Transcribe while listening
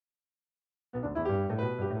Hey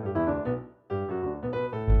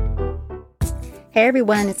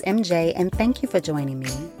everyone, it's MJ, and thank you for joining me.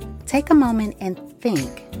 Take a moment and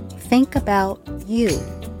think. Think about you.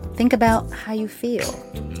 Think about how you feel.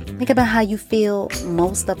 Think about how you feel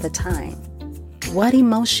most of the time. What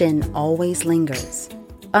emotion always lingers?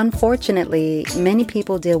 Unfortunately, many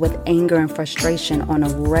people deal with anger and frustration on a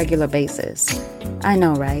regular basis. I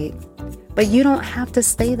know, right? But you don't have to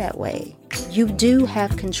stay that way. You do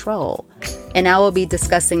have control. And I will be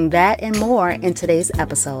discussing that and more in today's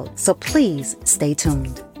episode, so please stay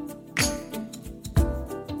tuned.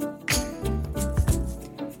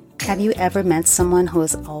 Have you ever met someone who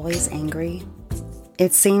is always angry?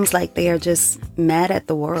 It seems like they are just mad at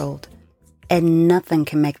the world, and nothing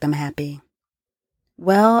can make them happy.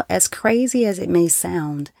 Well, as crazy as it may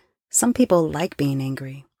sound, some people like being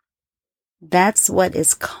angry. That's what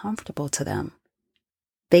is comfortable to them.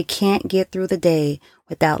 They can't get through the day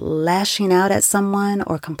without lashing out at someone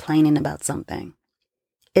or complaining about something.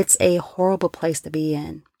 It's a horrible place to be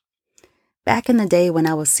in. Back in the day when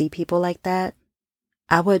I would see people like that,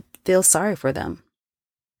 I would feel sorry for them.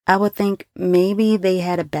 I would think maybe they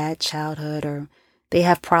had a bad childhood or they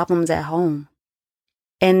have problems at home.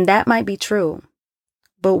 And that might be true.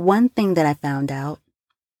 But one thing that I found out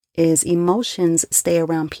is emotions stay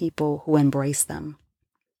around people who embrace them.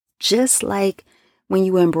 Just like when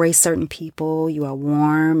you embrace certain people, you are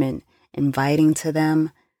warm and inviting to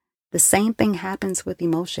them. The same thing happens with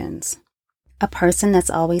emotions. A person that's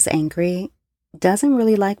always angry doesn't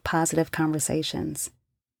really like positive conversations.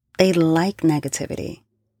 They like negativity.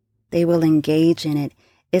 They will engage in it.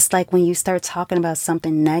 It's like when you start talking about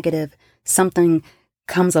something negative, something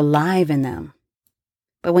comes alive in them.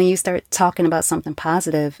 But when you start talking about something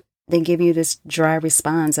positive, they give you this dry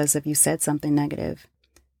response as if you said something negative.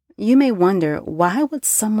 You may wonder, why would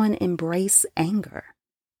someone embrace anger?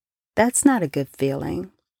 That's not a good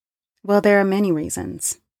feeling. Well, there are many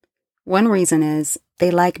reasons. One reason is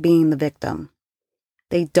they like being the victim.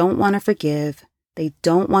 They don't want to forgive. They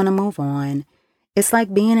don't want to move on. It's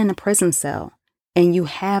like being in a prison cell and you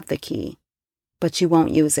have the key, but you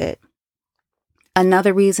won't use it.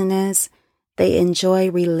 Another reason is they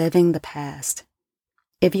enjoy reliving the past.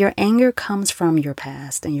 If your anger comes from your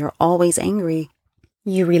past and you're always angry,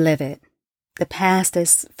 you relive it. The past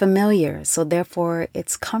is familiar, so therefore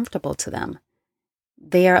it's comfortable to them.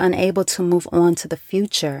 They are unable to move on to the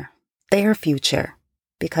future, their future,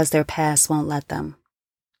 because their past won't let them.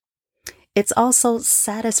 It's also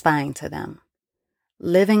satisfying to them.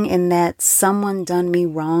 Living in that someone done me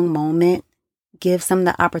wrong moment gives them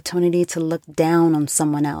the opportunity to look down on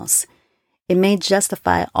someone else. It may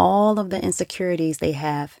justify all of the insecurities they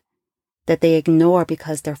have that they ignore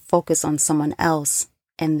because they're focused on someone else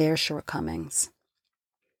and their shortcomings.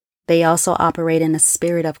 They also operate in a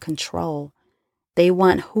spirit of control. They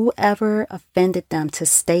want whoever offended them to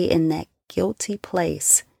stay in that guilty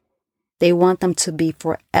place. They want them to be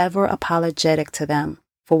forever apologetic to them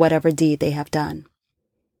for whatever deed they have done.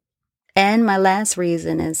 And my last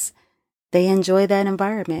reason is they enjoy that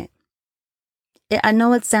environment. I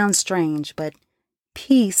know it sounds strange, but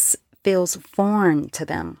peace feels foreign to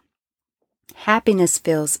them. Happiness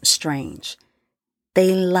feels strange.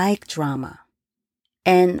 They like drama.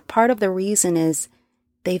 And part of the reason is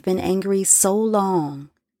they've been angry so long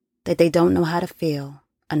that they don't know how to feel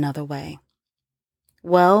another way.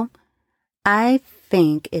 Well, I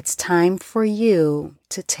think it's time for you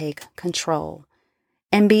to take control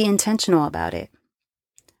and be intentional about it.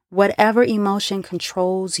 Whatever emotion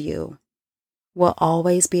controls you will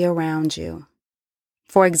always be around you.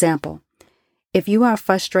 For example, if you are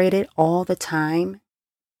frustrated all the time,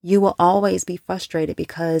 you will always be frustrated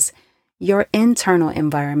because your internal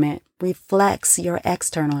environment reflects your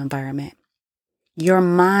external environment. Your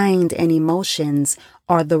mind and emotions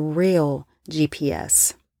are the real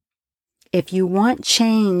GPS. If you want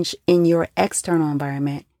change in your external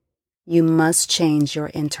environment, you must change your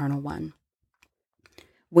internal one.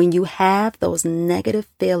 When you have those negative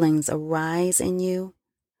feelings arise in you,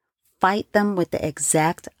 fight them with the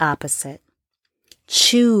exact opposite.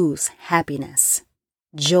 Choose happiness,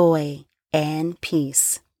 joy, and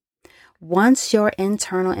peace. Once your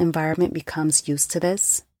internal environment becomes used to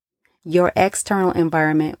this, your external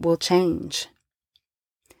environment will change.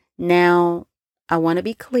 Now, I want to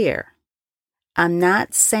be clear. I'm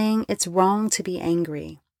not saying it's wrong to be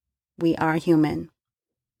angry. We are human.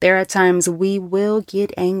 There are times we will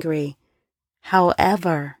get angry.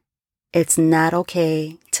 However, it's not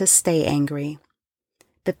okay to stay angry.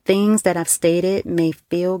 The things that I've stated may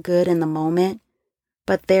feel good in the moment,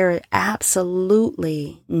 but there are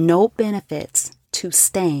absolutely no benefits to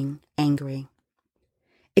staying angry.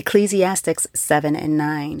 Ecclesiastes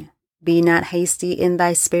 7:9. Be not hasty in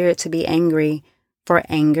thy spirit to be angry, for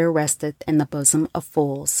anger resteth in the bosom of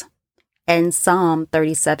fools. And Psalm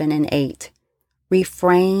 37:8.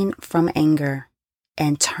 Refrain from anger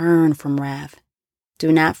and turn from wrath.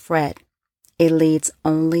 Do not fret. It leads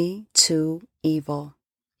only to evil.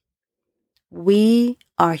 We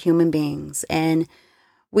are human beings and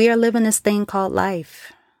we are living this thing called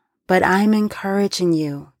life. But I'm encouraging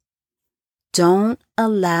you. Don't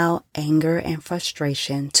allow anger and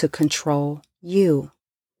frustration to control you.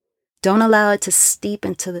 Don't allow it to steep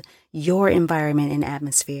into your environment and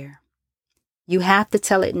atmosphere. You have to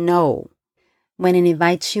tell it no when it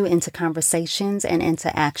invites you into conversations and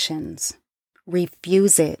into actions.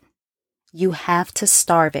 Refuse it. You have to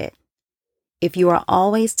starve it. If you are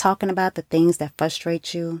always talking about the things that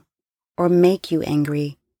frustrate you or make you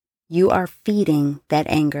angry, you are feeding that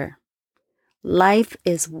anger. Life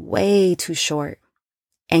is way too short,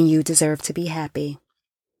 and you deserve to be happy.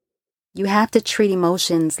 You have to treat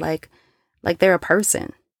emotions like they're a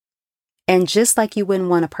person. And just like you wouldn't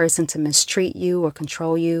want a person to mistreat you or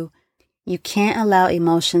control you, you can't allow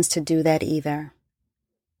emotions to do that either.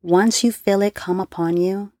 Once you feel it come upon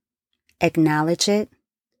you, acknowledge it,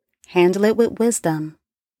 handle it with wisdom,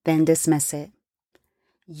 then dismiss it.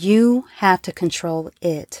 You have to control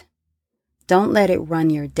it. Don't let it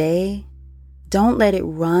run your day. Don't let it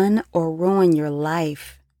run or ruin your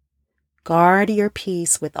life. Guard your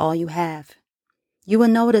peace with all you have. You will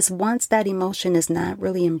notice once that emotion is not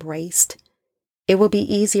really embraced, it will be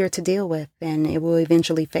easier to deal with and it will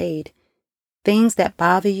eventually fade. Things that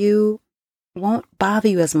bother you won't bother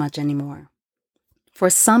you as much anymore. For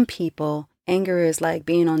some people, anger is like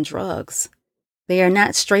being on drugs. They are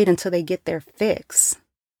not straight until they get their fix.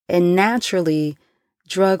 And naturally,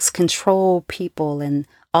 drugs control people and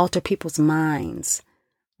alter people's minds.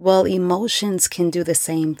 Well, emotions can do the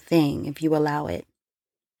same thing if you allow it.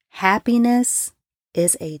 Happiness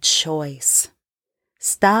is a choice.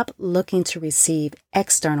 Stop looking to receive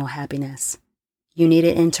external happiness. You need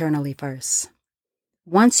it internally first.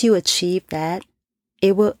 Once you achieve that,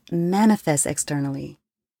 it will manifest externally.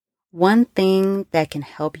 One thing that can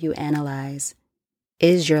help you analyze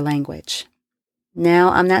is your language. Now,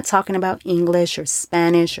 I'm not talking about English or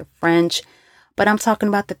Spanish or French, but I'm talking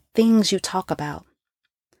about the things you talk about.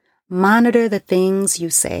 Monitor the things you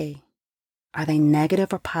say. Are they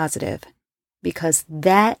negative or positive? Because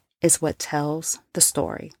that is what tells the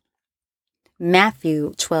story.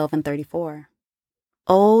 Matthew 12:34.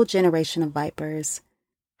 O generation of vipers,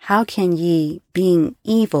 how can ye, being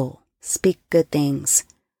evil, speak good things?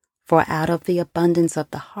 For out of the abundance of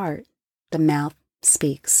the heart, the mouth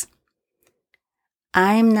speaks.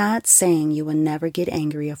 I'm not saying you will never get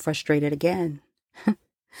angry or frustrated again.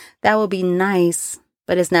 That would be nice,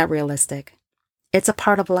 but it's not realistic. It's a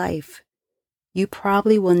part of life. You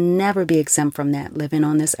probably will never be exempt from that living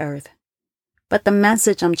on this earth. But the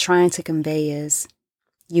message I'm trying to convey is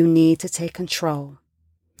you need to take control.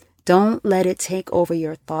 Don't let it take over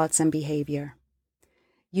your thoughts and behavior.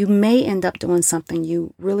 You may end up doing something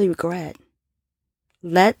you really regret.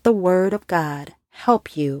 Let the word of God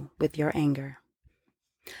help you with your anger.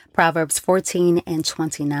 Proverbs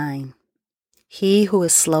 14:29. He who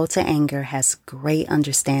is slow to anger has great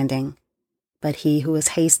understanding, but he who is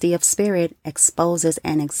hasty of spirit exposes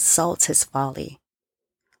and exalts his folly.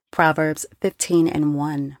 Proverbs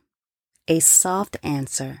 15:1. A soft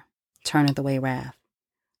answer turneth away wrath,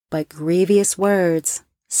 but grievous words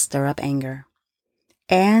stir up anger.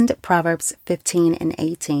 And Proverbs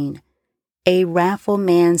 15:18. A wrathful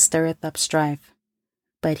man stirreth up strife,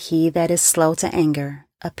 but he that is slow to anger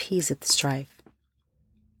appeaseth strife.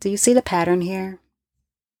 Do you see the pattern here?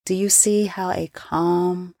 Do you see how a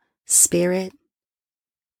calm spirit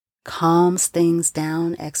calms things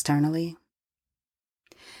down externally?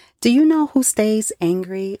 Do you know who stays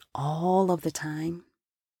angry all of the time?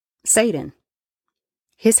 Satan.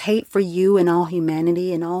 His hate for you and all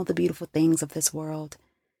humanity and all the beautiful things of this world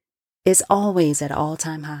is always at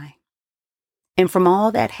all-time high. And from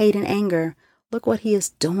all that hate and anger, look what he is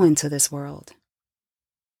doing to this world.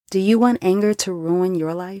 Do you want anger to ruin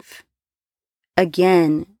your life?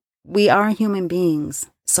 Again, we are human beings,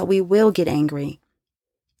 so we will get angry.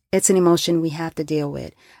 It's an emotion we have to deal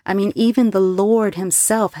with. I mean, even the Lord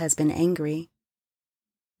himself has been angry.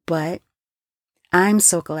 But I'm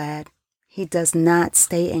so glad he does not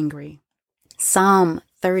stay angry. Psalm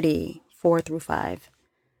 30:4-5.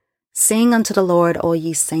 Sing unto the Lord, O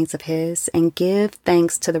ye saints of his, and give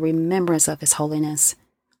thanks to the remembrance of his holiness.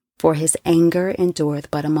 For his anger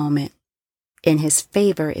endureth but a moment. In his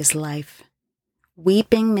favor is life.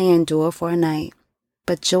 Weeping may endure for a night,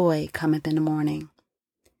 but joy cometh in the morning.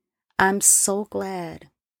 I'm so glad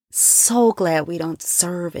we don't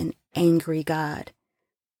serve an angry God.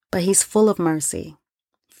 But He's full of mercy,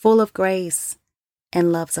 full of grace,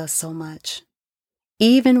 and loves us so much.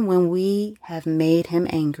 Even when we have made Him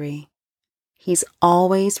angry, He's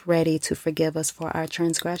always ready to forgive us for our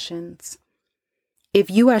transgressions. If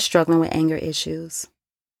you are struggling with anger issues,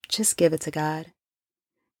 just give it to God.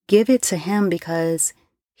 Give it to Him because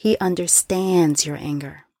He understands your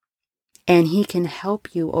anger and He can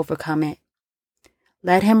help you overcome it.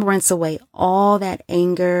 Let Him rinse away all that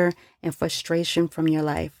anger and frustration from your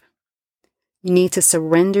life. You need to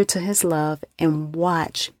surrender to His love and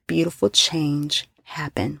watch beautiful change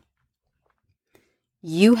happen.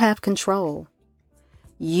 You have control.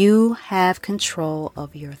 You have control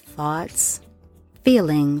of your thoughts,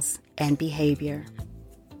 feelings, and behavior.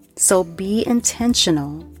 So be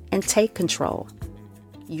intentional and take control.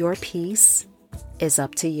 Your peace is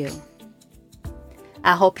up to you.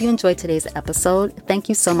 I hope you enjoyed today's episode. Thank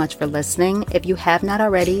you so much for listening. If you have not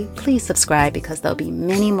already, please subscribe because there'll be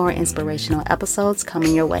many more inspirational episodes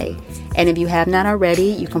coming your way. And if you have not already,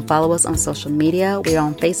 you can follow us on social media. We're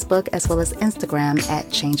on Facebook as well as Instagram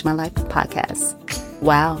at Change My Life Podcast.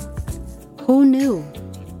 Wow, who knew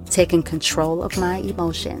taking control of my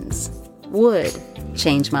emotions would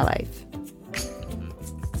change my life?